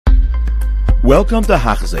Welcome to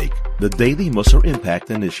Hachzik, the Daily Musar Impact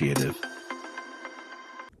Initiative.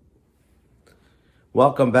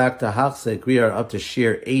 Welcome back to Hachzik. We are up to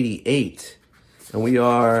Shir 88, and we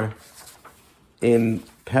are in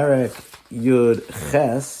Perek Yud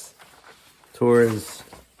Ches, towards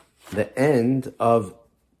the end of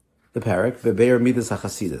the Perek, Bebeir Midas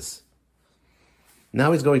HaChasidus.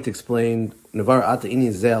 Now he's going to explain, Nevar Ata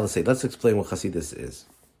Ini Zel, let's explain what Chasidus is.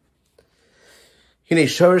 Hine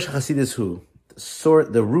Shorish Chasidus Hu,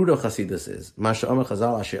 the root of Chasidus is Masha Amar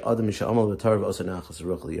Chazal Asher Adam Misha Amal V'Tar V'Osanachas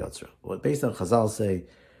Ruch Liyotzra. What based on Chazal say,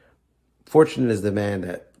 fortunate is the man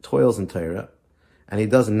that toils in Torah and he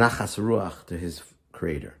does nachas ruach to his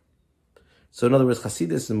creator. So in other words,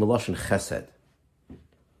 Chasidus is Meloshin Chesed.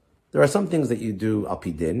 There are some things that you do al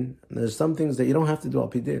pi din, and there's some things that you don't have to do al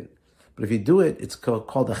pi din. But if you do it, it's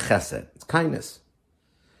called a chesed. It's kindness.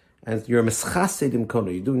 And you're a meschased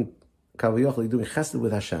imkono. You're doing kavayachal, you're doing chesed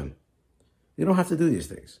with Hashem. You don't have to do these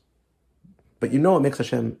things. But you know it makes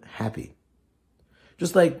Hashem happy.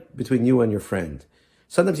 Just like between you and your friend.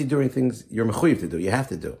 Sometimes you're doing things you're mechuyev to do, you have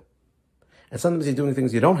to do. And sometimes you're doing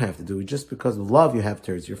things you don't have to do just because of love you have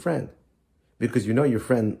towards your friend. Because you know your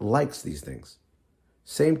friend likes these things.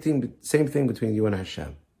 Same thing between you and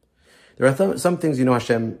Hashem. There are some things you know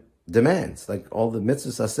Hashem demands, like all the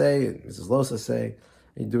mitzvahs I say, and Mrs. Los I say,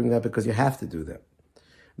 and you're doing that because you have to do them.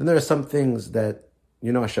 Then there are some things that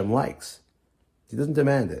you know Hashem likes. He doesn't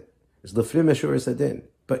demand it. It's lefrim eshur sadin,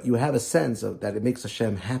 but you have a sense of that it makes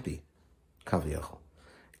Hashem happy. Kaviyachol.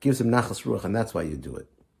 It gives him nachas ruach, and that's why you do it.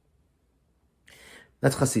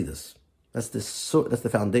 That's Chasidus. That's the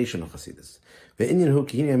foundation of Chasidus. The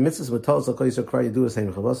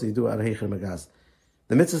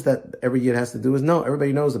mitzvahs that every yid has to do is know.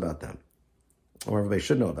 Everybody knows about them, or everybody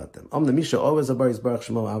should know about them. But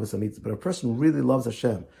a person really loves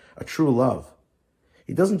Hashem, a true love.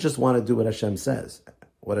 He doesn't just want to do what Hashem says,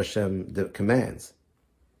 what Hashem commands,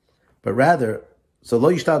 but rather, he doesn't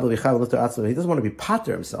want to be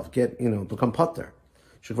pater himself, become pater.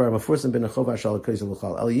 He wants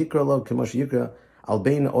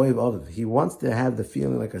to have the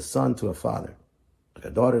feeling like a son to a father, like a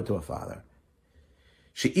daughter to a father.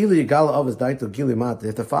 If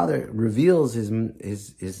the father reveals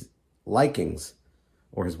his likings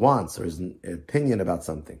or his wants or his opinion about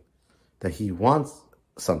something, that he wants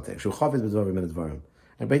something,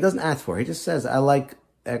 but he doesn't ask for it. He just says, I like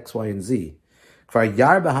X, Y, and Z. The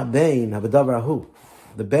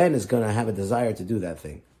ben is going to have a desire to do that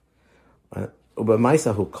thing. As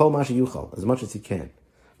much as he can.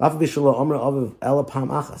 Even if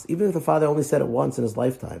the father only said it once in his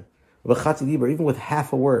lifetime, even with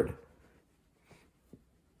half a word.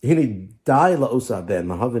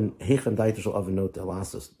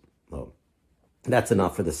 That's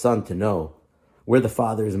enough for the son to know where the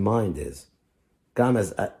father's mind is. Even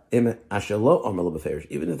if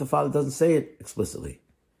the father doesn't say it explicitly.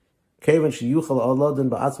 Because you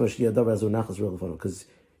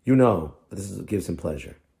know that this gives him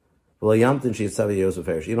pleasure. You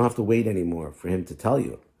don't have to wait anymore for him to tell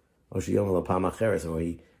you. Or he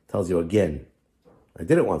tells you again. I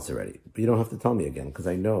did it once already, but you don't have to tell me again because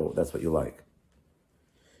I know that's what you like.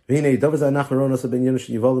 Says in Mesilas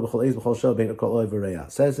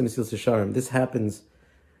Yesharim, this happens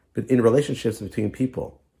in relationships between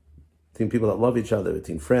people that love each other,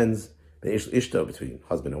 between friends, between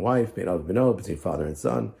husband and wife, between father and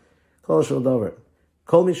son.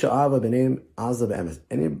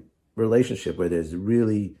 Any relationship where there's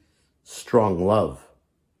really strong love.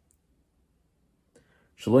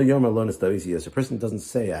 A person doesn't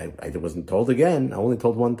say, I wasn't told again, I only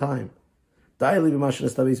told one time.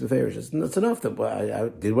 It's enough that I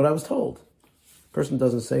did what I was told. A person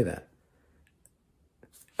doesn't say that.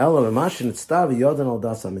 I'm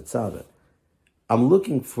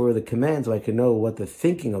looking for the command so I can know what the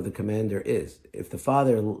thinking of the commander is. If the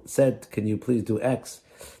father said, can you please do X,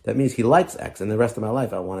 that means he likes X, and the rest of my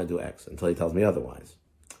life I want to do X until he tells me otherwise.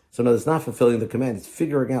 So no, it's not fulfilling the command, it's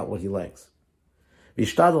figuring out what he likes. The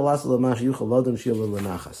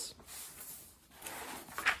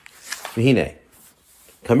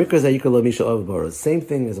same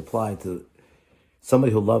thing is applied to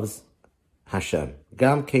somebody who loves Hashem.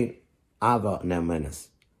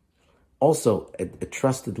 Also, a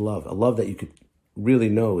trusted love, a love that you could really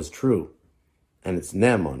know is true, and it's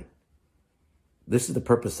ne'eman. This is the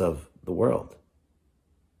purpose of the world.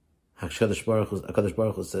 HaKadosh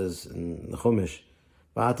Baruch Hu says in the Chumash,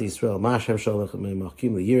 what does Hashem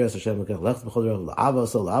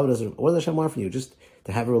want from you? Just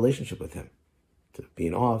to have a relationship with Him, to be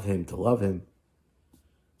in awe of Him, to love Him.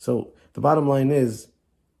 So the bottom line is,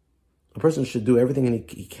 a person should do everything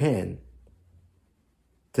he can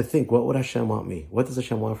to think, what would Hashem want me? What does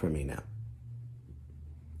Hashem want from me now?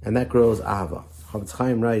 And that grows ahava. Chavetz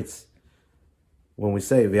Chaim writes, when we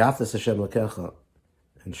say V'yaftas Hashem Lakecha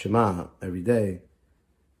and Shema every day,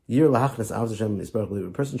 Yir Lahachnas Avos Hashem Yisbarach,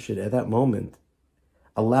 a person should at that moment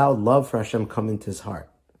allow love for Hashem come into his heart.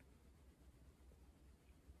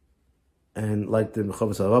 And like the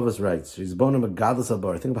Mechavis Alavas writes, Shizbonim Agadlas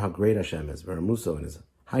Abar, think about how great Hashem is, Veramuso, and his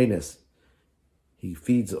highness. He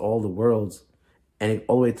feeds all the worlds, and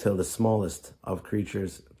all the way to the smallest of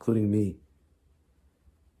creatures, including me.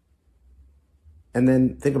 And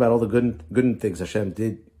then think about all the good things Hashem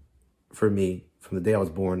did for me from the day I was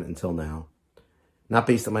born until now. Not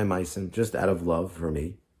based on my meisim, just out of love for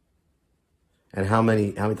me. And how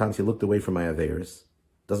many times he looked away from my aveiros.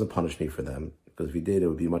 Doesn't punish me for them, because if he did, it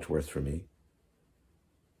would be much worse for me.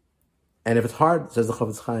 And if it's hard, says the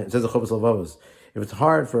Chavetz Lavavos, if it's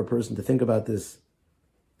hard for a person to think about this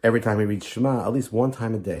every time he reads Shema, at least one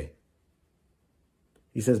time a day.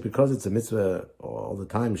 He says, because it's a mitzvah all the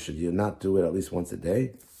time, should you not do it at least once a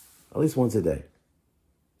day? At least once a day.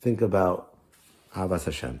 Think about Ahavas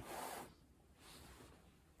Hashem.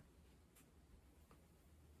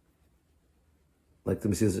 Like the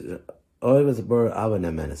Mesilas,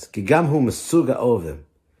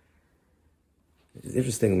 it's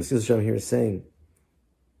interesting, the Mesilas Hashem here is saying,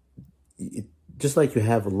 just like you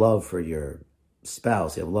have love for your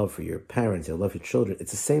spouse, you have love for your parents, you have love for your children,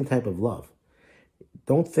 it's the same type of love.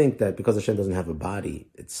 Don't think that because Hashem doesn't have a body,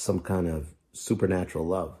 it's some kind of supernatural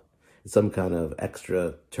love. It's some kind of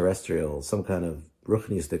extraterrestrial, some kind of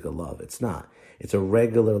ruchnistic love. It's not. It's a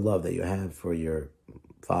regular love that you have for your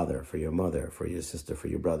father, for your mother, for your sister, for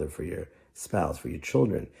your brother, for your spouse, for your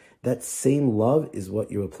children. That same love is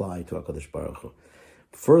what you apply to HaKadosh Baruch Hu.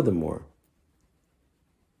 Furthermore,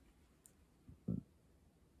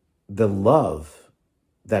 the love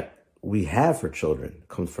that we have for children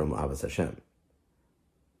comes from Ahavas Hashem.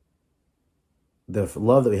 The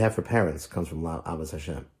love that we have for parents comes from Ahavas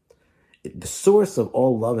Hashem. The source of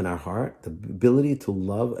all love in our heart, the ability to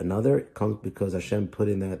love another, comes because Hashem put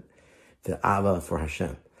in that the Ava for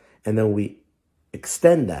Hashem. And then we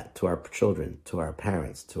extend that to our children, to our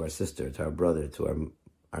parents, to our sister, to our brother, to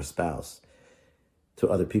our spouse, to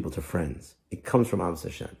other people, to friends. It comes from Ahavas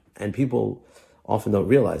Hashem. And people often don't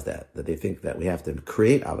realize that they think that we have to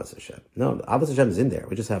create Ahavas Hashem. No, Ahavas Hashem is in there.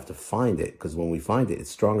 We just have to find it, because when we find it,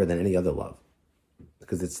 it's stronger than any other love.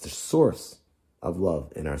 Because it's the source of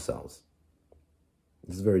love in ourselves.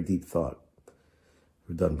 This is a very deep thought.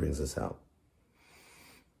 Rudan brings us out.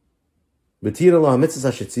 After asking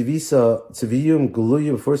Masha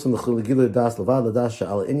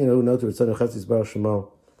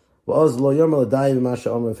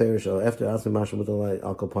Mutalai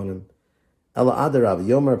Al Kopanim, Ella Adarav,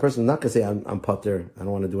 Yomer, a person not going to say, I'm putter, I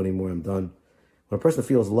don't want to do anymore, I'm done. When a person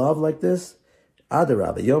feels love like this,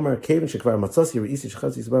 Adarav, Yomer, Kevin Shekvar, Matzasi, Reisi,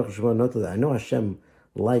 Shechatzi, Yisbarach, Shemon, Notel, I know Hashem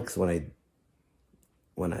likes when I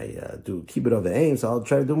do keep it over aim, so I'll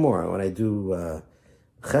try to do more. When I do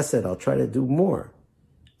chesed, I'll try to do more.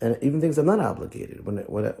 And even things I'm not obligated. When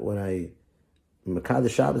I Makad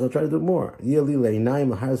Shabbos, I'll try to do more. I want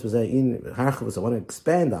to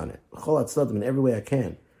expand on it. In every way I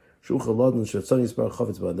can. The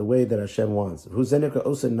way that Hashem wants. That's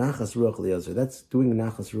doing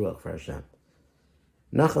nachas ruach for Hashem.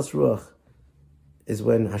 Nachas ruach is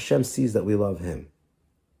when Hashem sees that we love Him,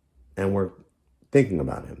 and we're thinking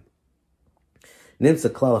about Him. You see,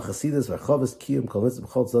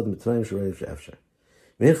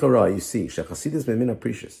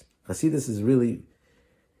 Chassidus is really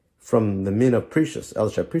from the min of Precious.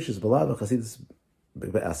 El Precious Balav Chassidus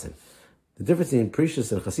Be'asin. The difference between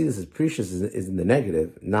Precious and Chassidus is Precious is in the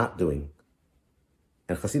negative, not doing.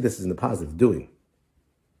 And Chassidus is in the positive, doing.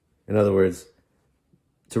 In other words,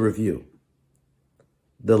 to review.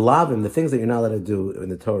 The lavim, the things that you're not allowed to do in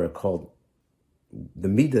the Torah, are called the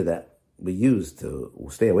midah that we use to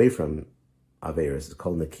stay away from Averis is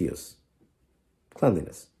called Nekios,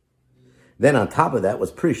 cleanliness. Then on top of that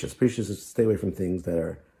was Precious. Precious is to stay away from things that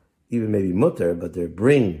are even maybe mutter, but they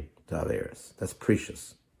bring to Averis. That's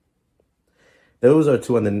Precious. Those are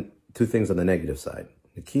two things on the negative side.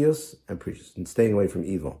 Nekios and Precious, and staying away from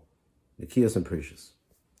evil. Nekios and Precious.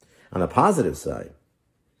 On the positive side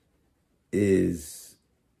is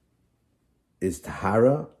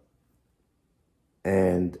Tahara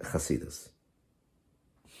and Chassidus.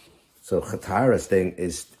 So Tahara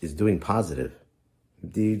is doing positive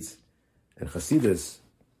deeds, and Chassidus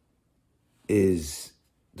is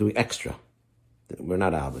doing extra. We're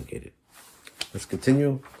not obligated. Let's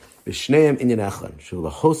continue. B'shneim inyan echad, shul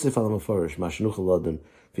lahosif al mafarish, mashnuch alodin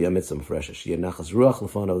v'yamitzam fresh, shiyah nachas ruach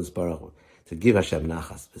l'fanav l'sparach. to give Hashem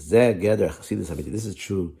nachas. This is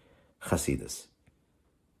true Chasidus.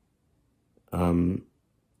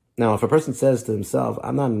 Now, if a person says to himself,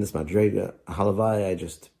 I'm not in this madrega, halavai, I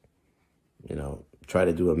just, try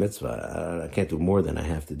to do a mitzvah. I can't do more than I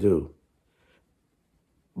have to do.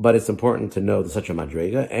 But it's important to know such a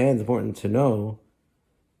madrega, and it's important to know,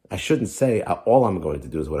 I shouldn't say all I'm going to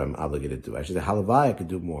do is what I'm obligated to do. I should say, halavai, I could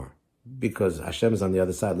do more. Because Hashem is on the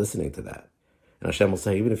other side listening to that. And Hashem will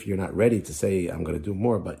say, even if you're not ready to say, I'm going to do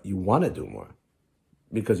more, but you want to do more,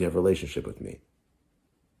 because you have a relationship with me.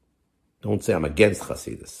 Don't say I'm against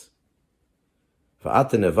Chasidus.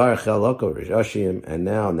 And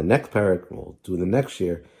now in the next parak, we'll do the next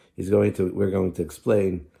year, we're going to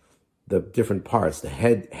explain the different parts, the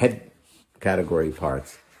head category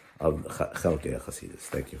parts of Chelkei Chasidus.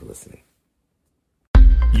 Thank you for listening.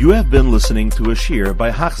 You have been listening to a shiur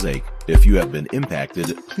by Hachzeik. If you have been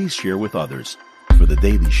impacted, please share with others. For the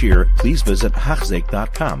daily shiur, please visit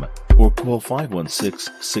Hachzeik.com or call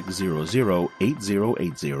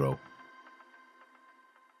 516-600-8080.